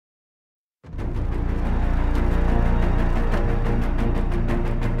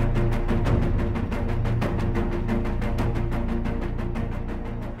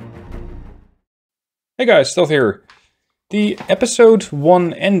Hey guys, Stealth here. The episode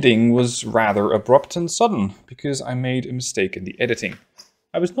 1 ending was rather abrupt and sudden, because I made a mistake in the editing.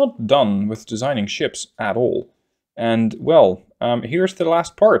 I was not done with designing ships at all. And, well, here's the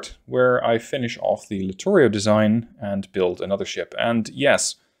last part, where I finish off the Littorio design and build another ship. And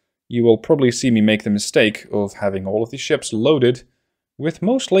yes, you will probably see me make the mistake of having all of these ships loaded with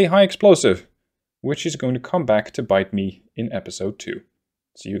mostly high explosive, which is going to come back to bite me in episode 2.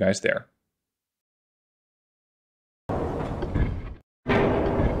 See you guys there.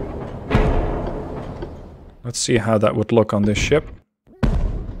 Let's see how that would look on this ship.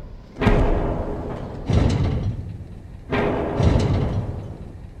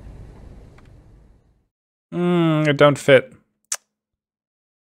 It don't fit.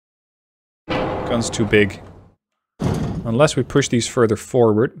 Gun's too big. Unless we push these further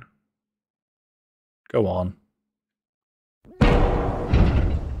forward. Go on.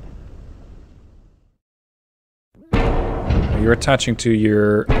 You're attaching to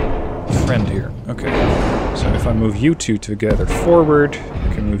your friend here. Okay. So if I move you two together forward,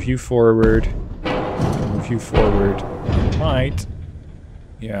 I can move you forward. I can move you forward. Right.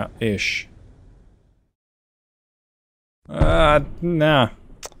 Yeah, ish. Nah.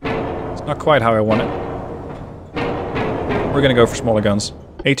 It's not quite how I want it. We're gonna go for smaller guns.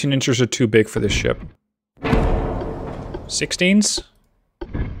 18 inches are too big for this ship. 16s?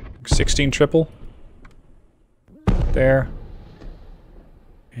 16 triple. There.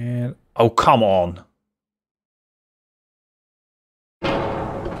 And... oh, come on!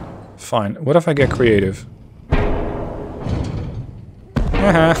 Fine. What if I get creative?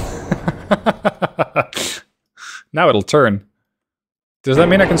 Now it'll turn. Does that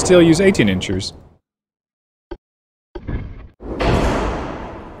mean I can still use 18 inchers?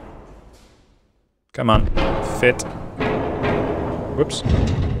 Come on. Fit. Whoops.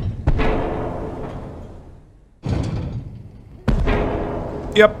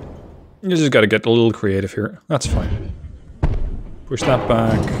 Yep. You just gotta get a little creative here. That's fine. Push that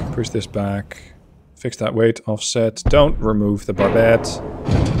back. Push this back. Fix that weight. Offset. Don't remove the barbette.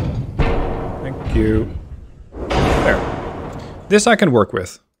 Thank you. There. This I can work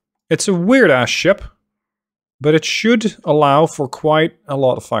with. It's a weird-ass ship, but it should allow for quite a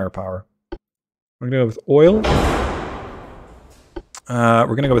lot of firepower. We're gonna go with oil.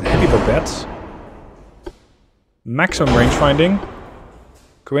 We're gonna go with heavy barbettes. Maximum range finding.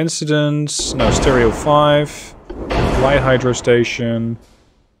 Coincidence. No, stereo 5. Light hydro station.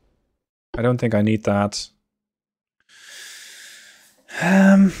 I don't think I need that.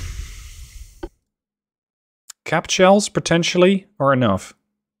 Cap shells, potentially, are enough.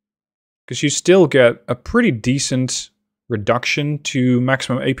 Because you still get a pretty decent reduction to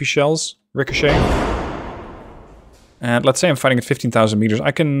maximum AP shells, ricochet. And let's say I'm fighting at 15,000 meters.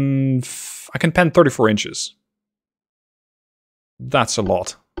 I can pen 34 inches. That's a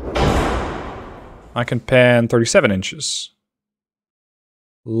lot. I can pen 37 inches.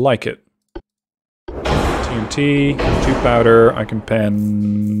 Like it. TNT, 2 powder, I can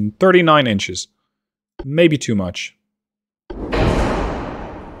pen 39 inches. Maybe too much.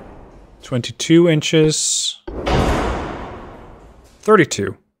 22 inches.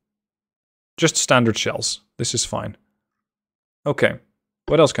 32. Just standard shells. This is fine. Okay.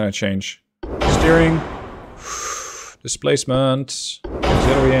 What else can I change? Steering. Displacement.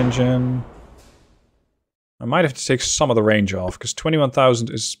 Auxiliary engine. I might have to take some of the range off, because 21,000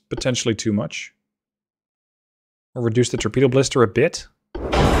 is potentially too much. Or reduce the torpedo blister a bit.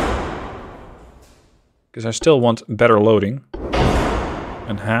 Because I still want better loading.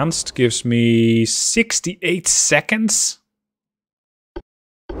 Enhanced gives me 68 seconds.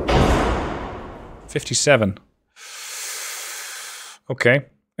 57. Okay.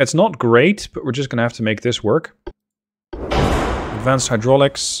 It's not great, but we're just gonna have to make this work. Advanced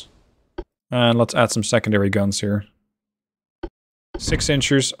hydraulics. And let's add some secondary guns here. 6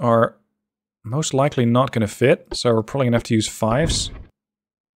 inchers are most likely not gonna fit, so we're probably gonna have to use 5s.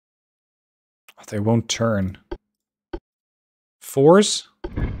 They won't turn. 4s?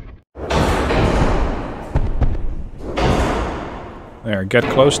 There, get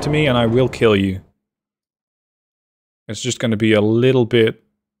close to me and I will kill you. It's just going to be a little bit...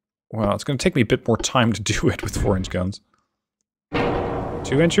 well, it's going to take me a bit more time to do it with 4-inch guns.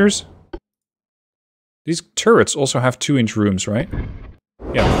 2 inchers? These turrets also have 2-inch rooms, right?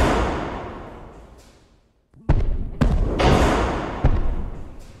 Yeah.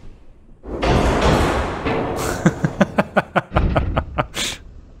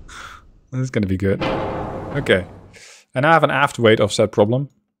 This is going to be good. Okay. And I have an aft weight offset problem.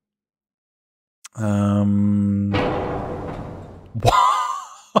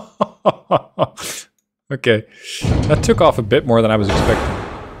 Okay, that took off a bit more than I was expecting.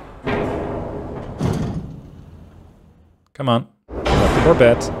 Come on, left the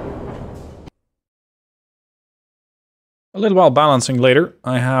barbette. A little while balancing later,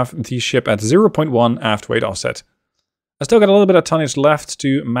 I have the ship at 0.1 aft weight offset. I still got a little bit of tonnage left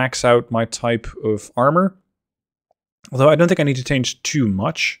to max out my type of armor. Although I don't think I need to change too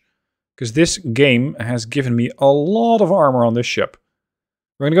much, because this game has given me a lot of armor on this ship.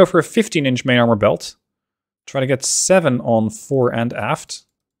 We're going to go for a 15-inch main armor belt. Try to get 7 on fore and aft.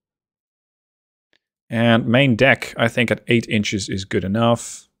 And main deck, I think at 8 inches is good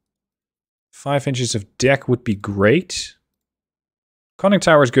enough. 5 inches of deck would be great. Conning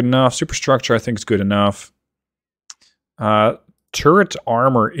tower is good enough. Superstructure, I think, is good enough. Turret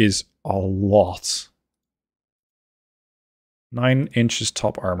armor is a lot. 9 inches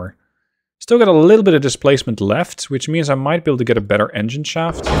top armor. Still got a little bit of displacement left, which means I might be able to get a better engine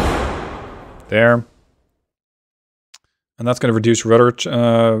shaft. There. And that's going to reduce rudder,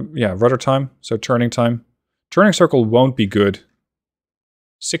 rudder time, so turning time. Turning circle won't be good.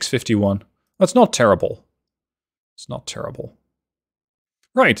 651. That's not terrible. It's not terrible.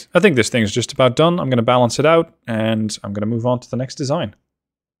 Right, I think this thing is just about done. I'm going to balance it out, and I'm going to move on to the next design.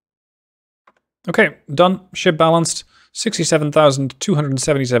 Okay, done. Ship balanced.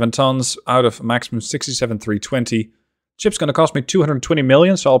 67,277 tons out of maximum 67,320. Ship's going to cost me 220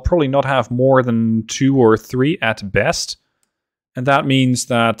 million, so I'll probably not have more than 2 or 3 at best. And that means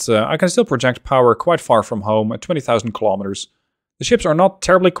that I can still project power quite far from home at 20,000 kilometers. The ships are not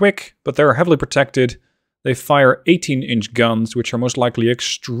terribly quick, but they're heavily protected. They fire 18-inch guns, which are most likely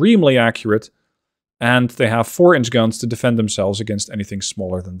extremely accurate. And they have 4-inch guns to defend themselves against anything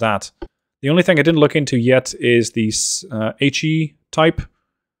smaller than that. The only thing I didn't look into yet is the HE type.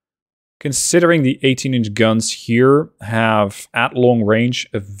 Considering the 18-inch guns here have, at long range,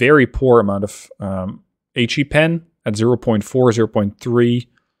 a very poor amount of HE pen at 0.4, 0.3.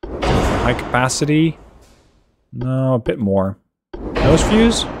 High capacity. No, a bit more. Nose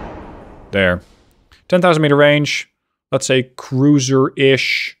fuse? There. 10,000 meter range. Let's say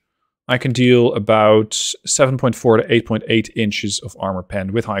cruiser-ish. I can deal about 7.4 to 8.8 inches of armor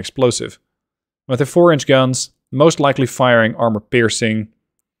pen with high explosive. With the 4-inch guns, most likely firing armor piercing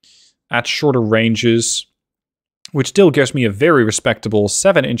at shorter ranges, which still gives me a very respectable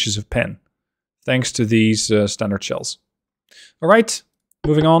 7 inches of pen, thanks to these standard shells. Alright,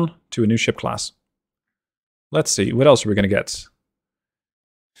 moving on to a new ship class. Let's see, what else are we going to get?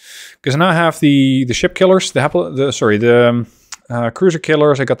 Because I now have the ship killers, the cruiser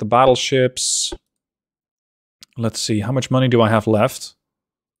killers, I got the battleships. Let's see, how much money do I have left?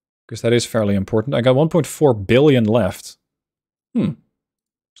 Because that is fairly important. I got 1.4 billion left. It's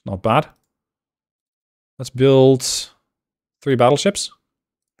not bad. Let's build 3 battleships.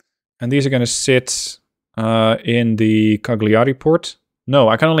 And these are going to sit in the Cagliari port. No,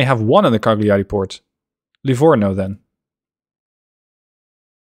 I can only have 1 in the Cagliari port. Livorno then.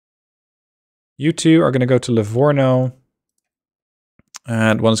 You 2 are going to go to Livorno.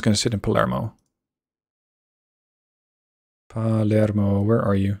 And 1 is going to sit in Palermo. Palermo, where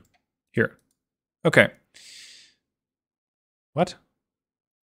are you? Here. Okay. What?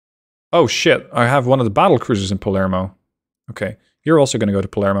 Oh shit, I have one of the battle cruisers in Palermo. Okay, you're also going to go to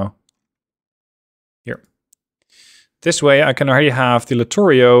Palermo. Here. This way I can already have the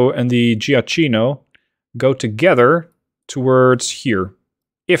Littorio and the Giacchino go together towards here.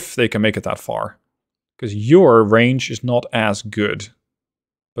 If they can make it that far. Because your range is not as good.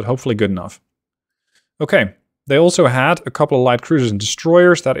 But hopefully good enough. Okay. They also had a couple of light cruisers and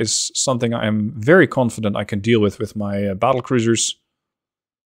destroyers. That is something I am very confident I can deal with my battle cruisers.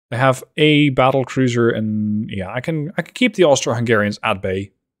 I have a battle cruiser and yeah, I can keep the Austro-Hungarians at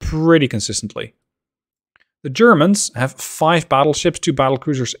bay pretty consistently. The Germans have 5 battleships, 2 battle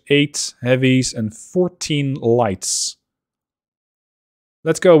cruisers, 8 heavies and 14 lights.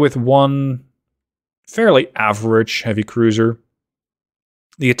 Let's go with 1 fairly average heavy cruiser.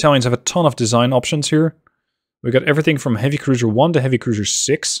 The Italians have a ton of design options here. We got everything from Heavy Cruiser 1 to Heavy Cruiser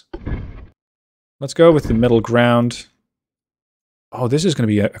 6. Let's go with the middle ground. Oh, this is going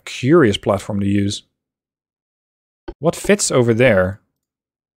to be a curious platform to use. What fits over there?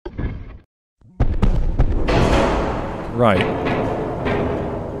 Right.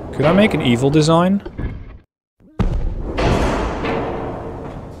 Could I make an evil design?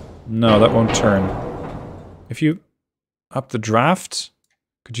 No, that won't turn. If you up the draft,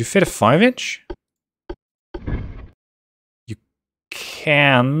 could you fit a 5-inch?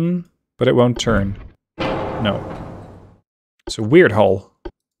 Can, but it won't turn. No. It's a weird hull.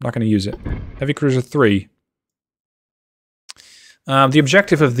 I'm not going to use it. Heavy Cruiser 3. The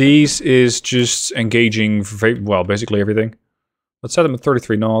objective of these is just engaging, well, basically everything. Let's set them at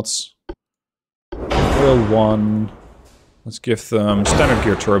 33 knots. Oil 1. Let's give them standard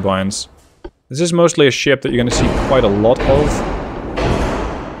gear turbines. This is mostly a ship that you're going to see quite a lot of.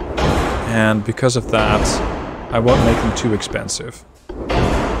 And because of that, I won't make them too expensive.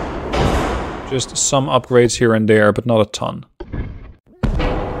 Just some upgrades here and there, but not a ton.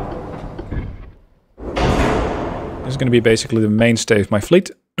 This is going to be basically the mainstay of my fleet.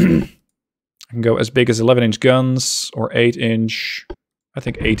 I can go as big as 11-inch guns or 8-inch. I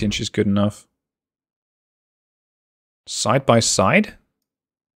think 8-inch is good enough. Side by side?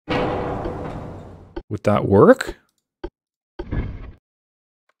 Would that work?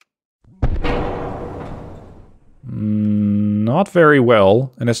 Not very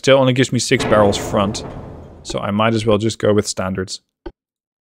well, and it still only gives me 6 barrels front. So I might as well just go with standards.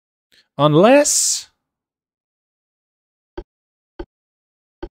 Unless...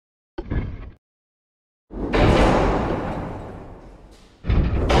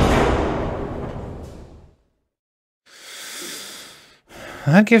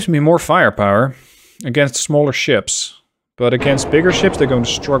 that gives me more firepower against smaller ships. But against bigger ships, they're going to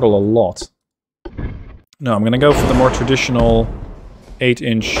struggle a lot. No, I'm going to go for the more traditional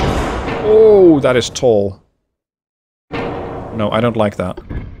 8-inch. Oh, that is tall. No, I don't like that.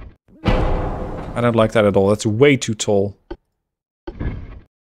 I don't like that at all. That's way too tall.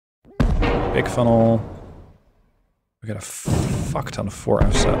 Big funnel. We got a fuck ton of 4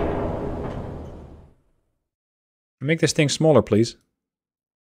 offset. Make this thing smaller, please.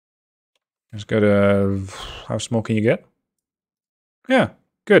 Let's go to... how small can you get? Yeah,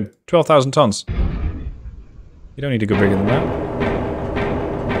 good. 12,000 tons. You don't need to go bigger than that.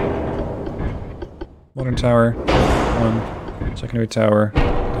 Modern tower. 1. Secondary tower.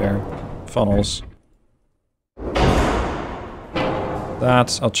 There. Funnels.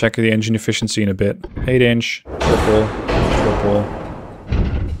 That. I'll check the engine efficiency in a bit. 8-inch. Triple. Triple.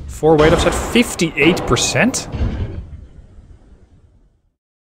 4 weight offset. 58%?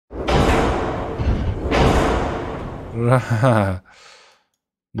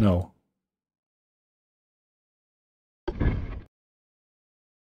 No.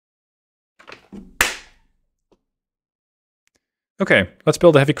 Okay, let's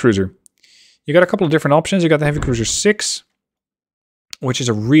build a heavy cruiser. You got a couple of different options. You got the Heavy Cruiser 6, which is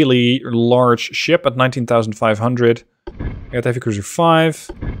a really large ship at 19,500. You got the Heavy Cruiser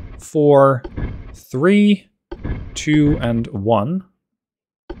 5, 4, 3, 2, and 1.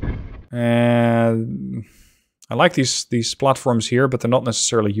 And I like these platforms here, but they're not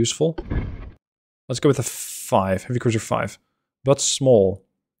necessarily useful. Let's go with the 5, Heavy Cruiser 5. But small.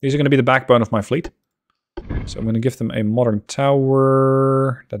 These are going to be the backbone of my fleet. So I'm going to give them a modern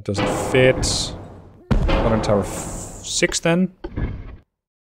tower. That doesn't fit. Modern tower 6 then.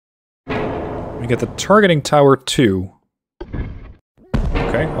 We get the targeting tower 2.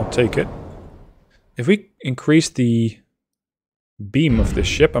 Okay, I'll take it. If we increase the beam of this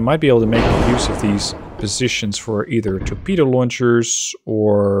ship, I might be able to make use of these positions for either torpedo launchers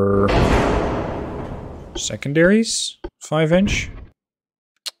or secondaries. 5-inch.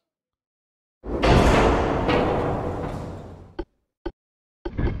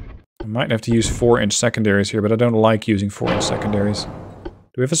 I might have to use 4-inch secondaries here, but I don't like using 4-inch secondaries.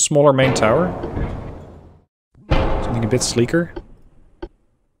 Do we have a smaller main tower? Something a bit sleeker?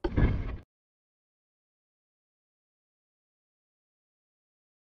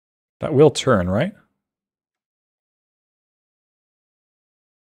 That will turn, right?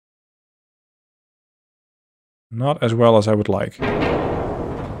 Not as well as I would like.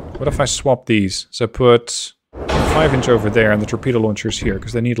 What if I swap these? So put 5-inch over there and the torpedo launchers here,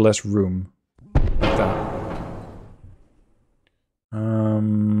 because they need less room. Like that.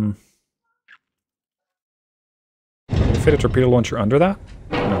 Can we fit a torpedo launcher under that?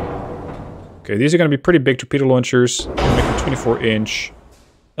 No. Okay, these are going to be pretty big torpedo launchers. Make them 24-inch.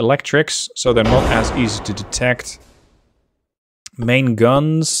 Electrics, so they're not as easy to detect. Main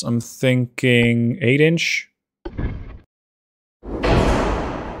guns, I'm thinking 8-inch.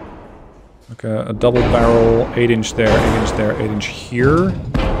 Okay, a double barrel, 8-inch there, 8-inch there, 8-inch here.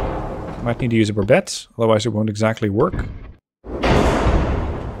 Might need to use a barbette, otherwise it won't exactly work.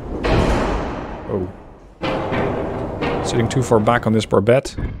 Oh. Sitting too far back on this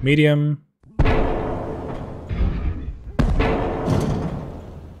barbette. Medium.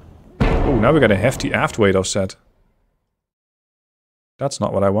 Oh, now we got a hefty aft weight offset. That's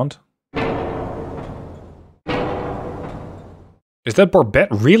not what I want. Is that barbette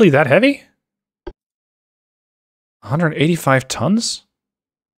really that heavy? 185 tons?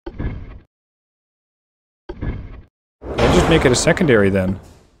 Okay. just make it a secondary then.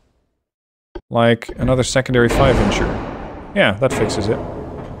 Like another secondary 5-incher. Yeah, that fixes it.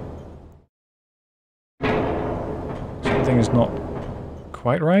 Something is not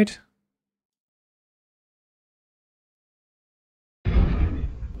quite right.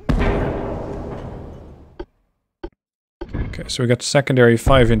 Okay, so we got secondary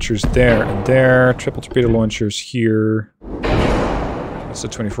 5-inchers there and there. Triple torpedo launchers here. That's the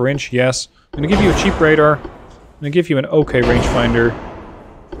 24-inch, yes. I'm going to give you a cheap radar. I'm going to give you an okay rangefinder.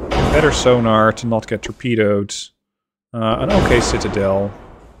 Better sonar to not get torpedoed. An okay citadel.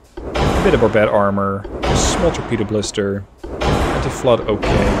 A bit of barbette armor. A small torpedo blister. Anti-flood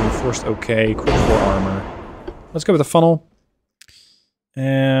okay. Reinforced okay. Quick 4 armor. Let's go with the funnel.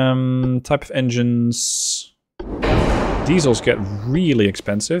 Type of engines. Diesels get really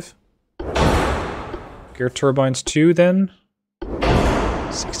expensive. Gear turbines too then?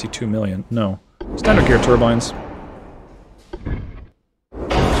 62 million. No. Standard gear turbines.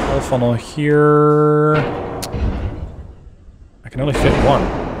 Small funnel here. I can only fit one.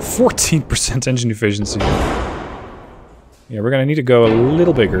 14% engine efficiency. Yeah, we're gonna need to go a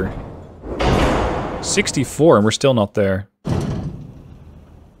little bigger. 64 and we're still not there.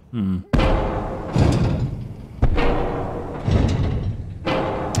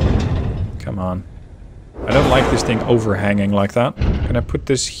 Come on. I don't like this thing overhanging like that. Can I put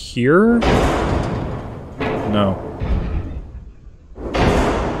this here? No.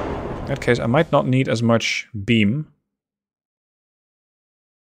 In that case, I might not need as much beam.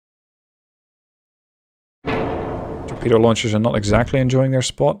 Torpedo launchers are not exactly enjoying their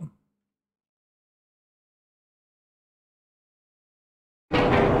spot.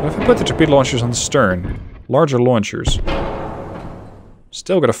 What if I put the torpedo launchers on the stern? Larger launchers.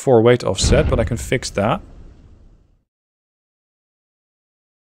 Still got a 4 weight offset, but I can fix that.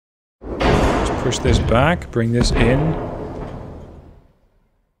 Let's push this back, bring this in.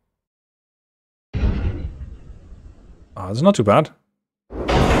 Ah, it's not too bad.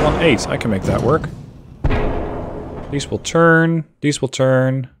 1.8, I can make that work. These will turn, these will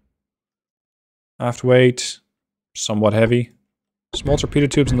turn. Aft weight, somewhat heavy. Small torpedo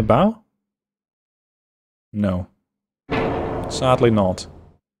tubes in the bow? No. Sadly not.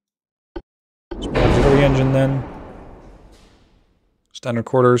 Small auxiliary engine then. Standard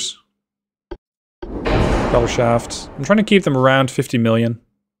quarters. Propeller shaft. I'm trying to keep them around 50 million.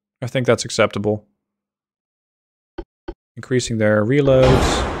 I think that's acceptable. Increasing their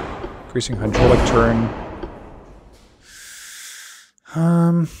reloads. Increasing hydraulic turn.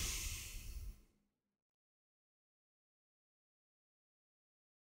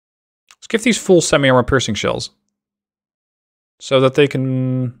 Let's give these full semi-armor piercing shells. So that they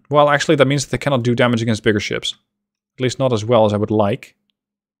can... Well, actually that means that they cannot do damage against bigger ships. At least not as well as I would like.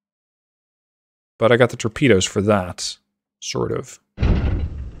 But I got the torpedoes for that. Sort of.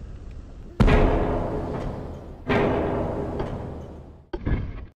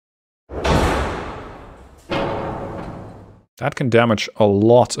 That can damage a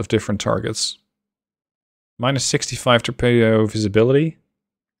lot of different targets. Minus 65 torpedo visibility.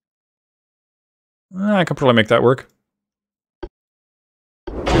 I can probably make that work.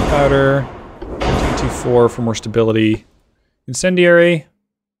 Powder, TT4 for more stability. Incendiary.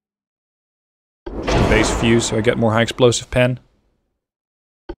 Just a base fuse so I get more high explosive pen.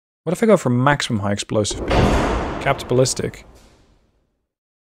 What if I go for maximum high explosive pen? Capped ballistic.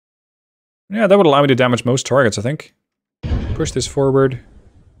 Yeah, that would allow me to damage most targets, I think. Push this forward.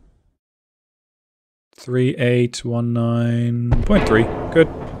 3819.3. Good.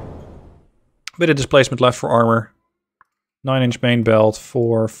 Bit of displacement left for armor. 9-inch main belt,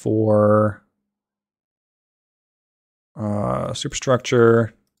 4 for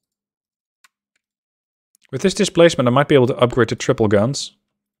superstructure. With this displacement, I might be able to upgrade to triple guns,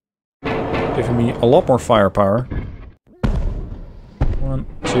 giving me a lot more firepower. 1,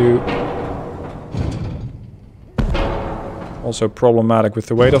 2. Also problematic with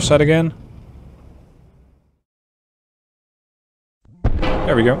the weight offset again.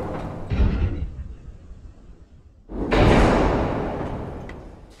 There we go.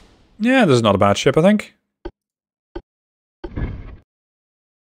 Yeah, this is not a bad ship, I think.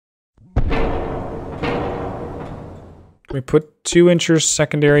 Can we put 2 inchers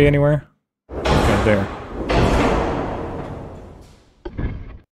secondary anywhere? Okay, there.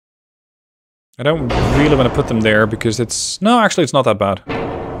 I don't really want to put them there because it's... No, actually it's not that bad.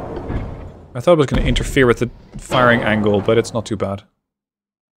 I thought it was going to interfere with the firing angle, but it's not too bad.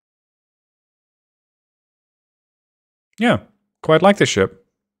 Yeah, quite like this ship.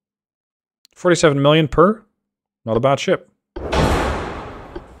 47 million per? Not a bad ship.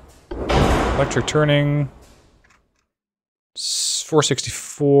 Electric turning.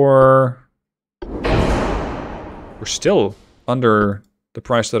 464. We're still under the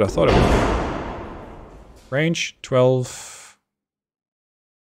price that I thought it would be. Range 12.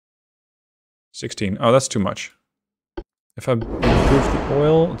 16. Oh, that's too much. If I improve the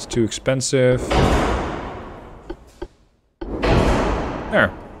oil, it's too expensive.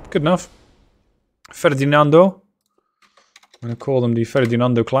 There. Good enough. Ferdinando. I'm going to call them the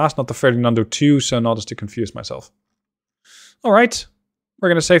Ferdinando class, not the Ferdinando 2, so not as to confuse myself. Alright. We're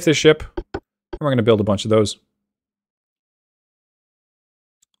going to save this ship. And we're going to build a bunch of those.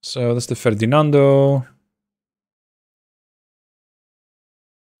 So that's the Ferdinando.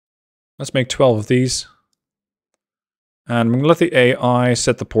 Let's make 12 of these. And I'm going to let the AI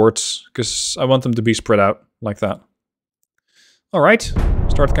set the ports, because I want them to be spread out like that. Alright,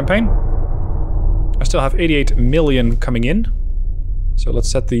 start the campaign. I still have 88 million coming in. So let's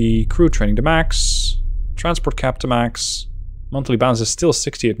set the crew training to max. Transport cap to max. Monthly balance is still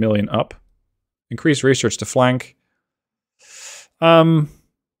 68 million up. Increase research to flank. Turret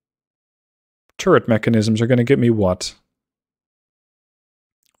mechanisms are going to give me what?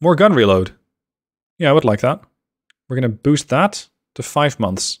 More gun reload. Yeah, I would like that. We're going to boost that to 5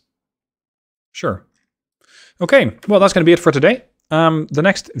 months. Sure. Okay, well that's going to be it for today. The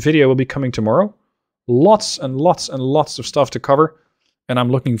next video will be coming tomorrow. Lots and lots and lots of stuff to cover. And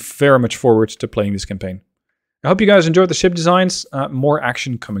I'm looking very much forward to playing this campaign. I hope you guys enjoyed the ship designs. More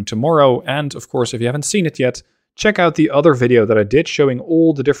action coming tomorrow. And of course, if you haven't seen it yet, check out the other video that I did showing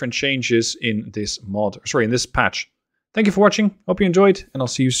all the different changes in this mod, in this patch. Thank you for watching. Hope you enjoyed, and I'll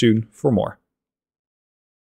see you soon for more.